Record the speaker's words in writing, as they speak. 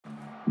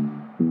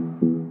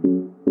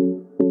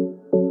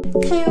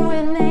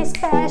Q&A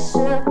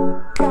special.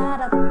 Da,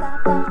 da, da,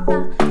 da,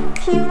 da.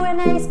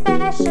 Q&A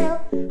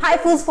special. Hi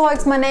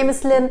FooX, my name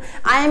is Lynn.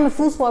 I am a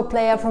foosball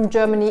player from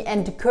Germany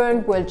and the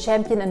current world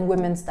champion in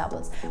women's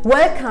doubles.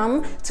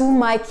 Welcome to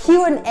my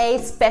Q&A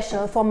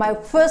special for my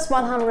first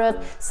 100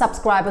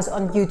 subscribers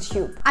on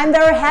YouTube. I'm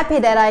very happy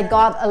that I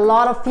got a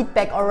lot of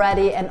feedback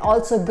already and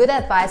also good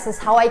advices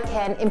how I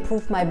can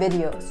improve my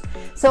videos.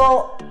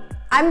 So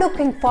I'm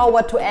looking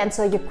forward to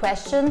answer your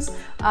questions.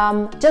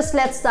 Just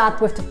let's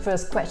start with the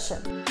first question.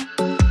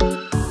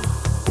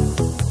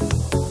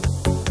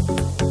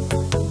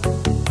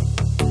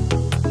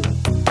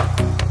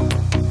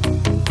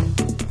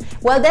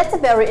 Well, that's a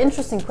very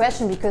interesting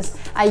question because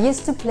I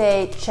used to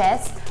play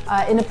chess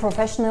in a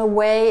professional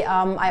way.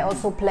 I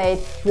also played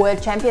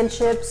world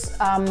championships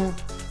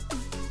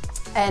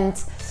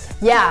and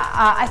yeah,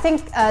 I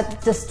think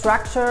the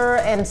structure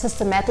and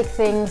systematic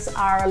things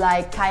are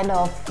like kind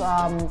of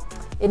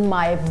in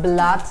my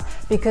blood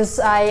because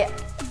I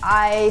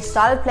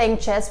started playing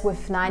chess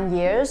with 9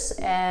 years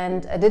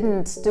and I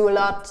didn't do a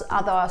lot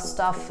other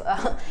stuff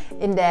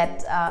in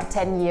that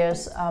 10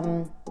 years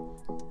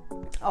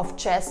of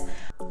chess.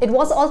 It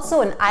was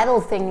also an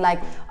idle thing,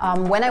 like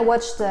when I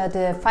watched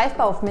the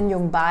 5-bar of Min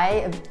Jung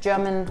Bai, a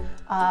German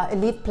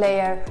elite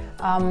player.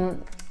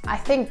 I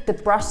think the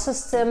brush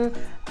system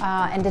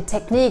and the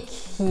technique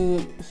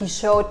he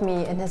showed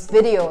me in his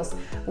videos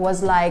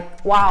was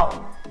like,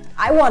 wow,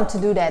 I want to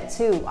do that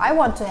too. I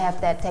want to have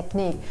that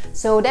technique.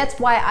 So that's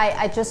why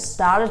I just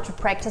started to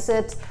practice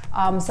it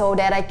so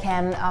that I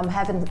can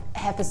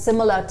have a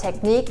similar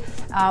technique,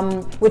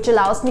 which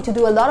allows me to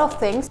do a lot of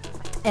things.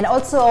 And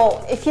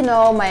also, if you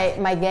know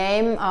my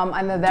game,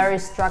 I'm a very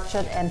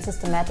structured and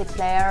systematic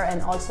player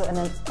and also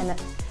an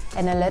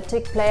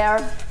analytic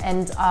player,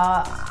 and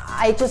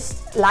I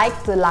just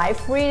like the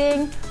live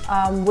reading,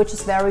 which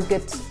is very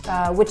good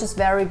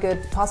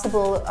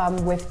possible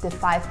with the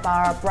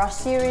 5-bar brush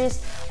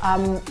series,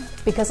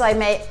 because I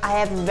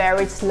have a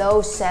very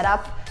slow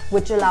setup,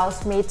 which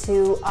allows me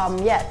to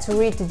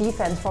read the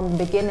defense from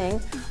the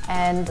beginning,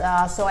 and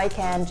so I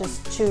can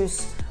just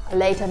choose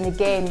later in the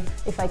game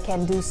if I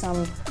can do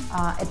some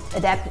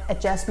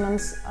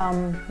adjustments.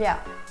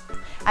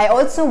 I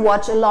also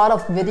watch a lot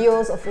of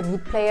videos of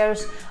elite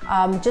players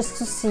just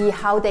to see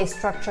how they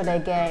structure their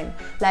game.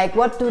 Like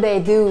what do they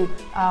do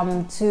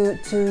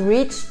to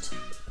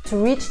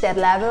reach that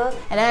level,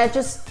 and then I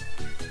just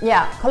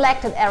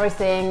collected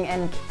everything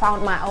and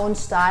found my own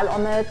style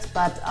on it.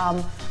 But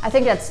I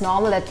think that's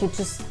normal that you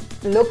just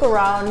look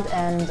around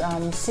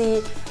and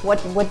see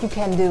what you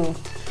can do.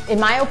 In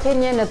my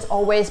opinion, it's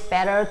always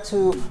better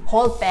to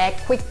hold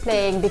back quick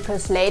playing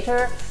because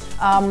later,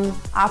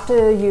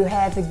 after you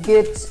have a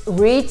good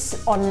read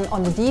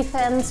on the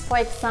defense, for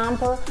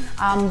example,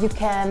 you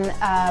can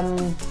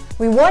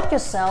reward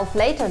yourself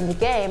later in the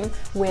game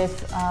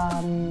with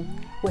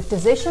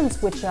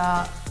decisions which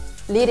are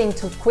leading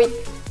to quick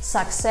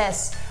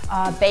success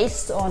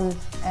based on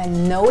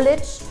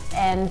knowledge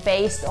and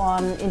based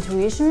on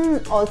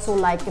intuition, also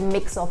like a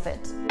mix of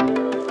it.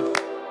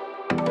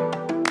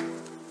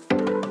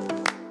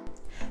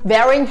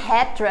 Wearing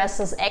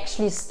headdresses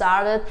actually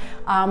started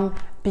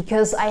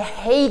because I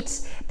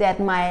hate that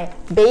my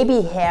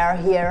baby hair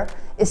here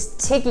is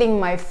tickling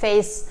my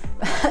face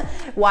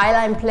while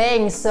I'm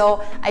playing.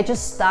 So I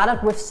just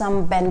started with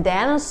some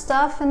bandana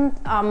stuff and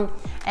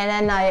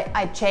then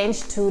I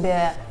changed to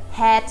the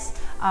hat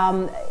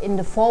in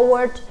the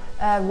forward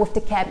with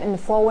the cap in the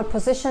forward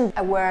position.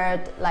 I wear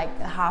it like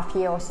a half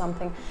year or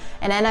something,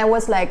 and then I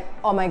was like,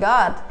 oh my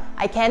god,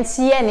 I can't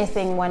see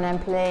anything when I'm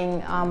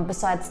playing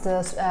besides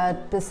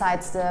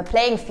the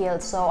playing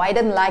field. So I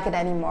didn't like it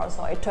anymore,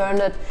 so I turned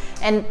it.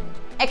 And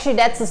actually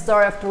that's the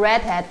story of the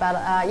red hat, but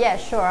yeah,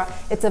 sure,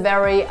 it's a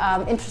very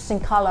interesting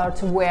color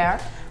to wear.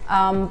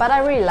 But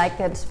I really like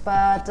it.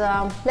 But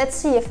let's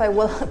see if I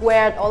will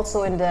wear it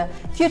also in the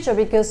future,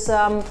 because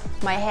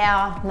my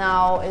hair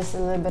now is a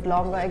little bit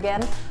longer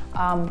again.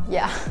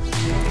 Yeah.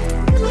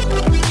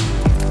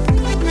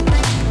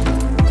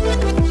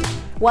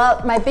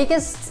 Well, my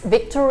biggest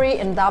victory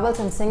in doubles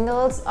and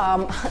singles,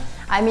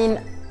 I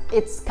mean,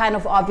 it's kind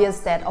of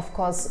obvious that, of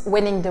course,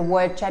 winning the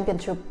World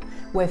Championship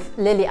with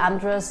Lily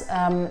Andres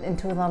in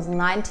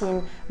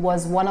 2019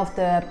 was one of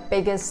the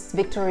biggest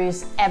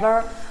victories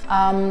ever.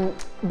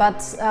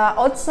 But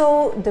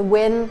also the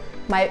win,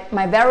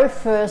 my very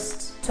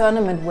first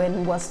tournament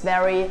win was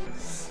very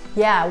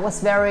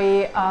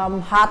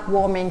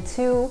heartwarming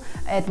too.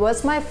 It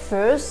was my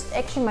first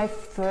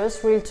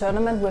real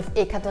tournament with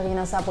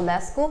Ekaterina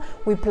Sabolescu.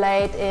 We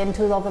played in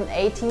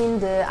 2018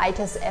 the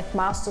ITSF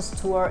Masters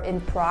Tour in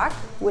Prague,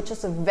 which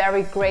is a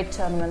very great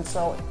tournament.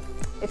 So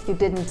if you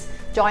didn't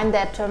join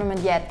that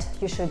tournament yet,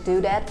 you should do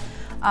that.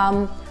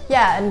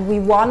 Yeah, and we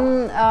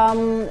won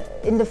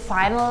in the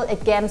final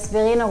against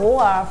Verena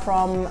Rohr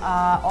from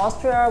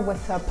Austria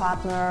with her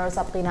partner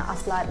Sabrina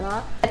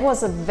Asleitner. It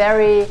was a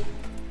very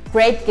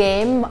great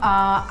game.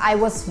 I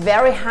was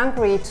very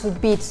hungry to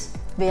beat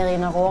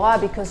Verena Rohr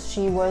because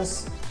she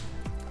was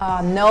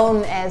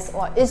known as,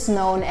 or is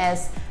known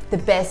as, the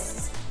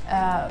best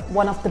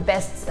one of the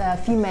best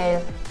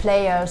female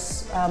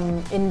players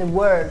in the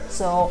world.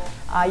 So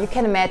you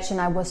can imagine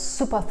I was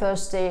super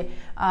thirsty,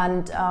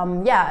 and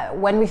yeah,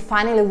 when we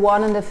finally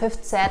won in the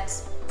 5th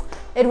set,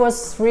 it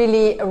was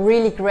really a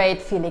really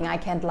great feeling, I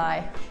can't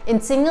lie. In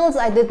singles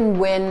I didn't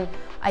win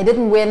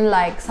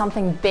like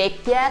something big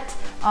yet,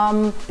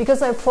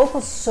 because I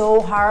focused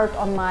so hard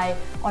on my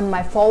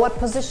forward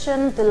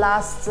position the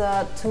last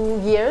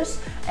 2 years,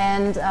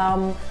 and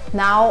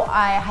now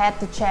I had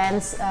the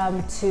chance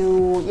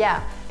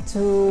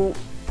to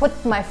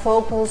put my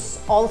focus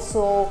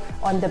also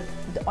on the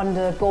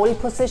goalie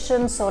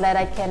position, so that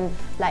I can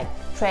like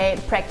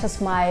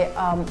practice my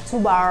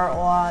 2-bar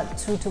or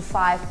 2 to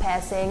 5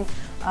 passing,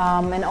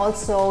 and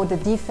also the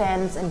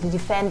defense and the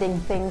defending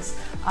things,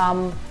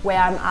 where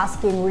I'm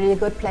asking really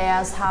good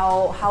players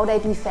how they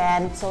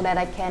defend, so that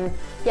I can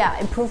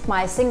improve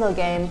my single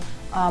game,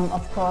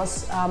 of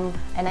course,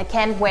 and I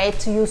can't wait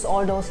to use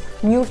all those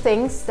new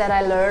things that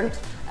I learned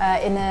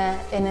in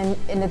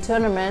a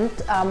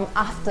tournament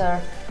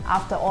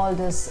after all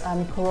this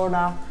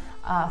Corona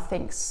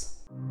things.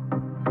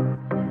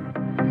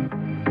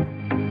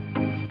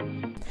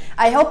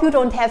 I hope you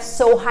don't have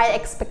so high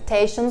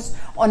expectations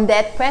on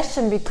that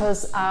question,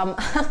 because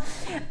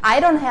I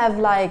don't have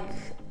like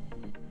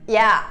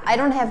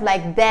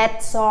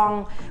that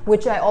song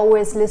which I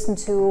always listen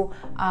to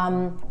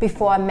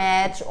before a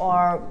match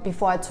or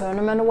before a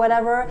tournament or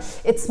whatever.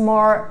 It's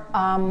more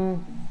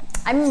I'm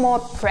more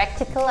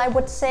practical, I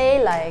would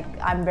say. Like,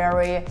 I'm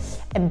very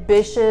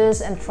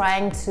ambitious and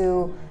trying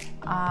to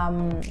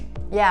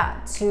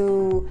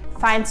to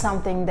find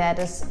something that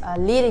is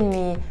leading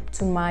me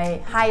to my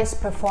highest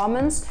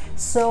performance.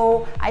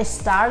 So I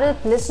started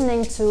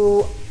listening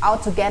to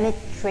autogenic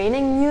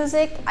training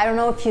music. I don't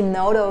know if you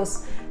know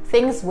those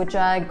things which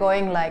are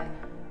going like,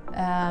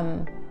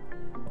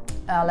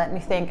 let me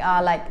think,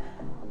 like,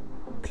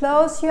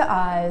 close your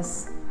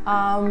eyes,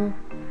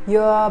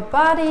 your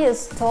body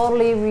is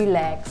totally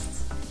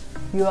relaxed,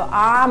 your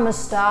arm is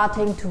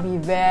starting to be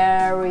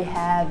very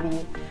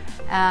heavy.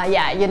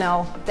 Yeah, you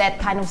know, that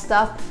kind of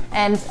stuff.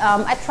 And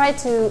I try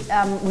to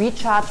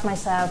recharge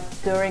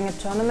myself during a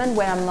tournament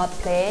when I'm not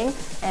playing,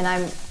 and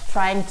I'm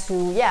trying to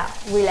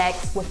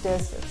relax with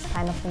this. It's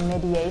kind of a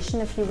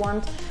mediation, if you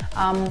want.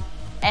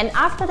 And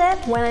after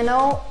that, when I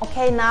know,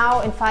 okay,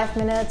 now in 5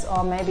 minutes,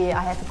 or maybe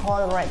I have a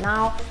call right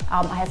now,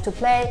 I have to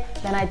play,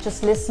 then I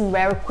just listen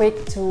very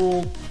quick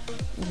to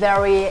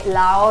very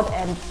loud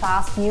and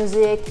fast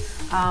music,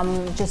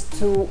 just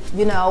to,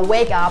 you know,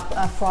 wake up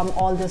from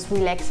all this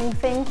relaxing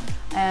thing.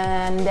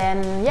 And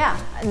then,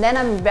 and then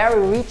I'm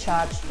very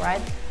recharged, right?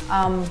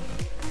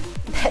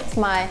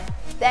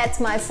 That's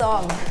my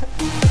song.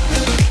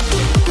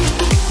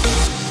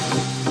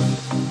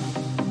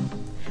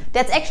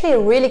 That's actually a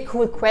really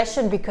cool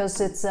question,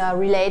 because it's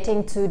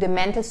relating to the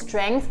mental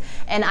strength,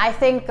 and I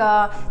think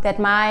that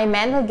my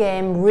mental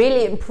game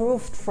really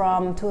improved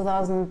from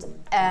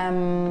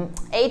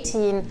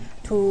 2018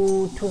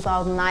 to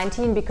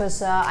 2019,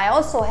 because I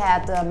also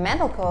had a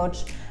mental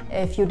coach,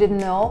 if you didn't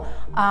know.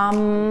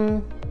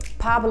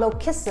 Pablo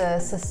Kisse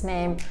is his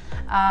name.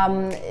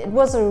 It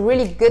was a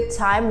really good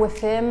time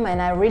with him,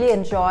 and I really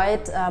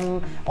enjoyed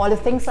all the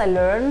things I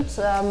learned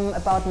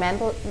about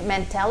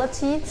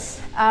mentality.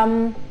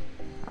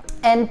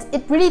 And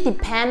it really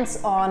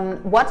depends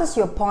on what is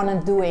your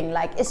opponent doing.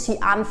 Like, is he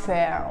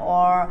unfair,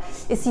 or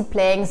is he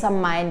playing some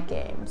mind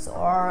games,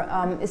 or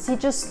is he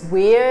just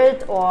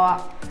weird,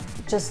 or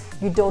just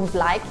you don't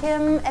like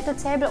him at the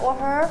table, or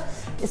her?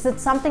 Is it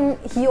something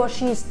he or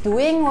she is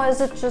doing, or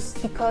is it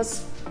just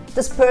because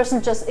this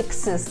person just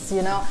exists,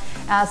 you know?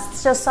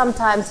 It's just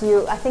sometimes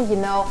I think you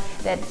know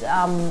that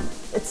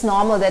it's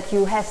normal that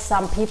you have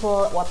some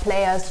people or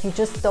players you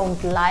just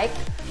don't like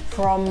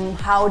from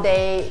how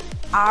they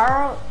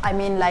are. I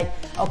mean, like,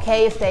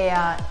 okay, if they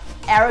are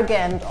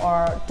arrogant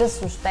or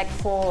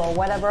disrespectful or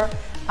whatever,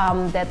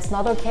 that's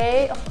not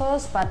okay, of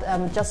course, but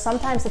just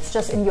sometimes it's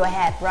just in your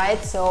head,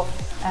 right? So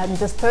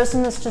this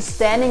person is just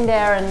standing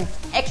there, and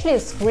actually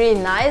it's really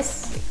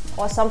nice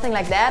or something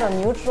like that, or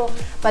neutral,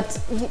 but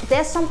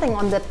there's something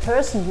on that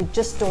person you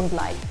just don't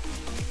like.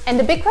 And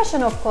the big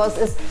question, of course,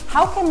 is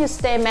how can you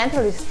stay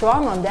mentally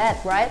strong on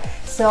that, right?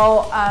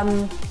 So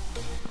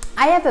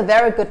I have a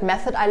very good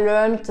method I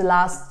learned the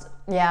last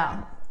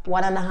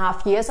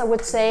 1.5 years, I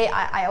would say.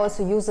 I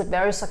also use it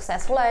very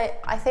successfully,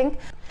 I think.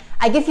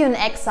 I give you an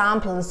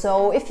example.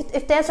 So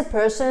if there's a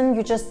person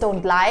you just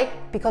don't like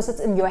because it's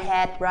in your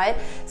head, right?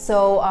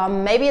 So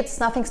maybe it's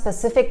nothing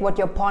specific what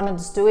your opponent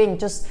is doing,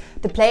 just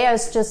the player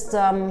is just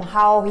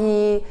how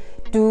he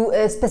do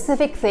a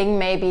specific thing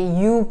maybe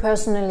you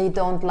personally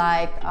don't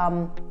like.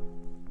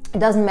 It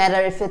doesn't matter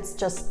if it's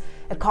just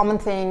a common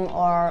thing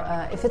or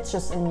if it's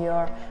just in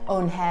your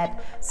own head.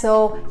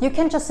 So you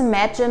can just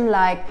imagine,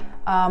 like,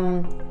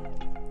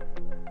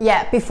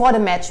 before the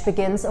match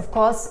begins, of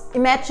course,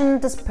 imagine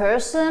this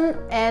person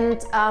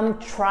and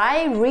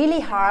try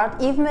really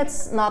hard, even if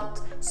it's not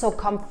so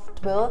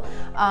comfortable,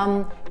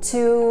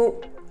 to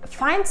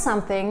find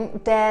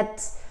something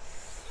that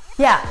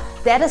Yeah,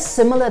 that is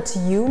similar to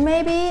you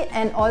maybe,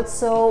 and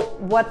also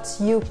what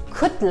you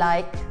could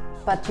like,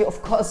 but you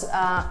of course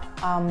are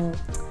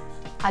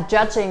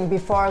judging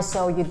before,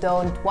 so you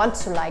don't want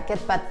to like it,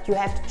 but you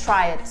have to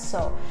try it.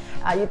 So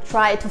you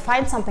try to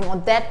find something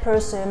on that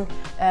person,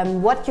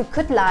 what you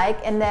could like,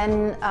 and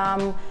then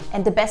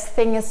and the best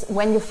thing is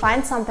when you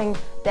find something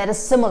that is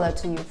similar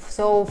to you.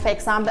 So for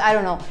example, I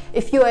don't know,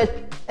 if you're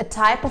a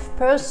type of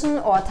person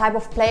or a type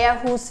of player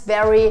who's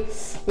very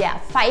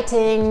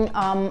fighting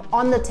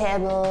on the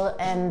table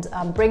and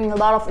bringing a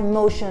lot of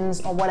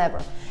emotions or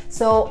whatever.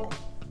 So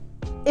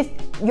if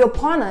your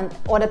opponent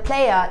or the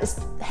player is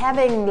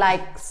having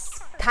like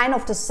kind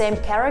of the same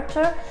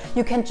character,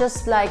 you can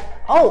just like,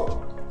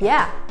 oh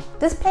yeah,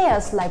 this player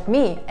is like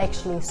me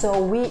actually,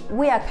 so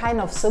we are kind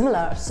of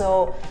similar.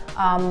 So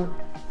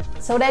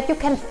so that you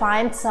can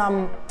find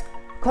some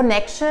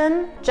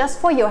connection just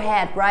for your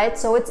head, right?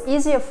 So it's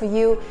easier for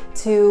you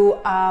to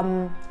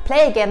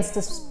play against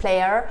this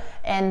player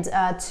and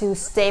to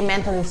stay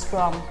mentally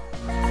strong.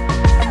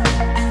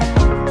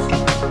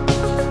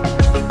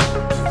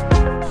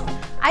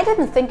 I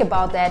didn't think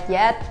about that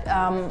yet.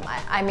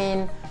 I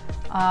mean,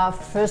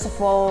 first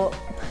of all,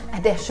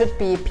 there should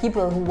be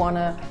people who want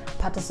to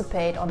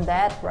participate on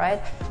that,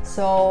 right?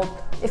 So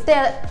if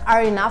there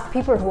are enough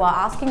people who are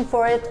asking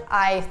for it,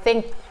 I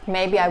think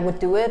maybe I would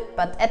do it,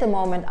 but at the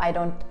moment I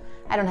don't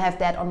have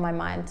that on my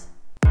mind.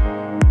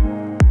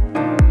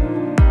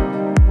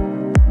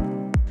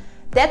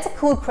 That's a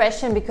cool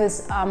question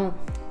because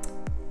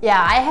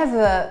yeah, I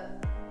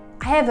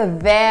have a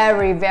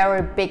very,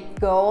 very big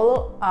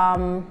goal.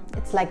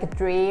 It's like a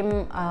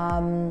dream.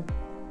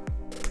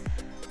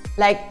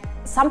 Like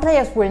some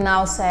players will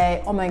now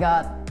say, oh my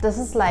god, this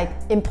is like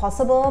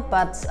impossible,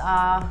 but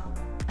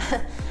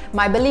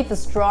my belief is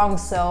strong.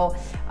 So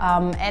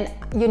and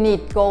you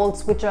need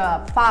goals which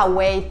are far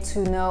away to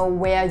know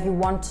where you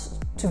want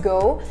to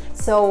go.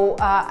 So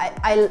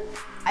I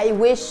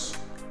wish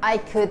I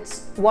could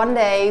one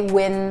day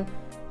win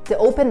the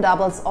open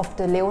doubles of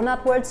the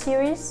Leonard World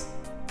Series.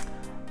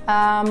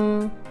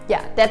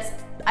 Yeah, that's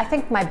I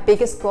think my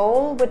biggest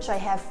goal, which I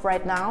have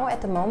right now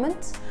at the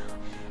moment.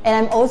 And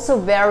I'm also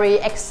very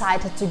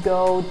excited to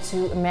go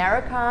to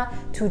America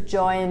to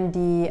join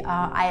the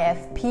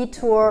IFP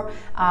Tour,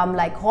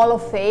 like Hall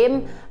of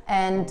Fame,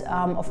 and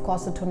of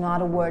course the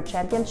Tornado World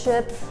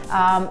Championship.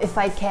 If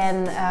I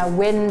can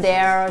win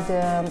there,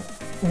 the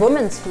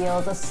women's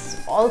field is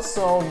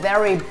also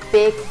very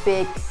big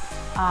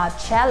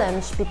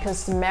challenge,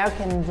 because the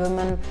American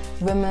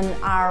women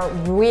are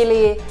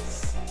really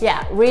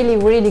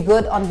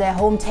good on their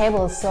home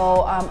table.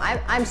 So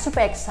I'm super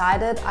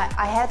excited.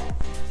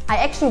 I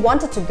actually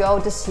wanted to go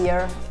this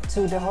year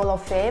to the Hall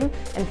of Fame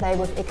and play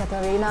with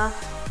Ekaterina,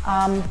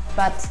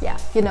 but yeah,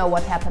 you know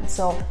what happened.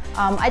 So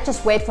I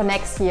just wait for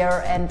next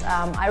year, and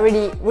I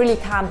really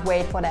can't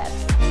wait for that.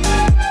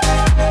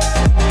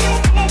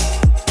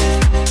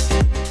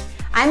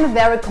 I'm a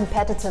very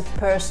competitive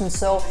person,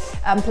 so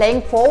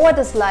playing forward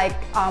is like,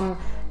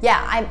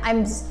 yeah,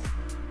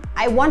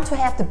 I want to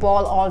have the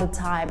ball all the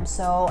time.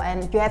 So,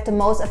 and you have the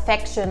most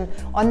affection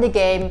on the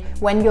game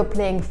when you're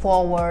playing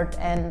forward,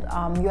 and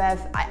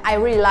I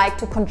really like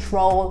to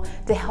control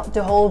the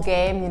whole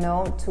game, you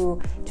know,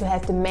 to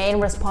have the main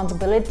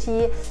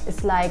responsibility.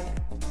 It's like,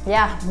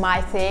 yeah,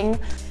 my thing.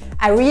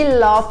 I really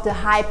love the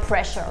high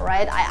pressure,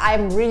 right?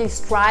 I'm really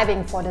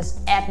striving for this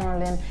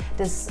adrenaline,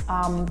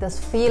 this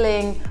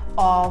feeling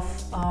of,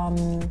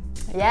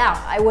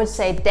 yeah, I would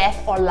say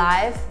death or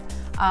life,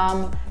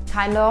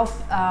 kind of.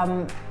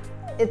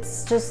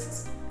 It's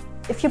just,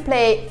 if you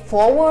play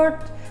forward,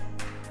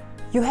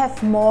 you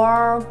have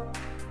more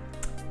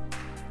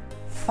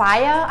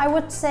fire, I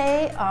would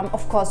say.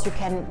 Of course, you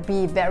can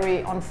be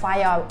very on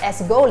fire as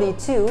a goalie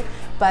too,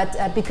 but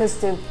because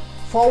the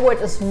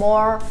forward is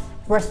more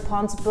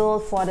responsible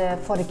for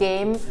the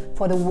game,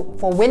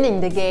 for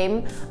winning the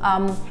game,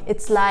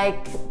 it's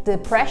like the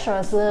pressure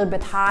is a little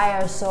bit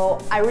higher. So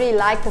I really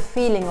like the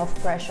feeling of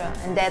pressure,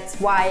 and that's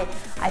why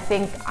I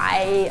think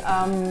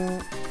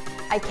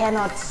I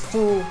cannot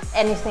do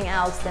anything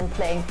else than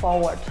playing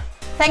forward.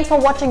 Thanks for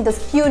watching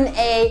this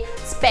Q&A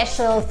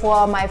special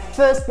for my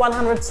first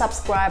 100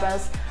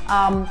 subscribers.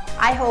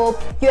 I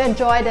hope you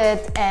enjoyed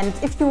it, and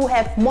if you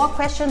have more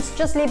questions,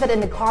 just leave it in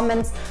the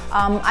comments.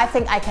 I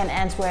think I can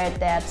answer it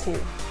there too.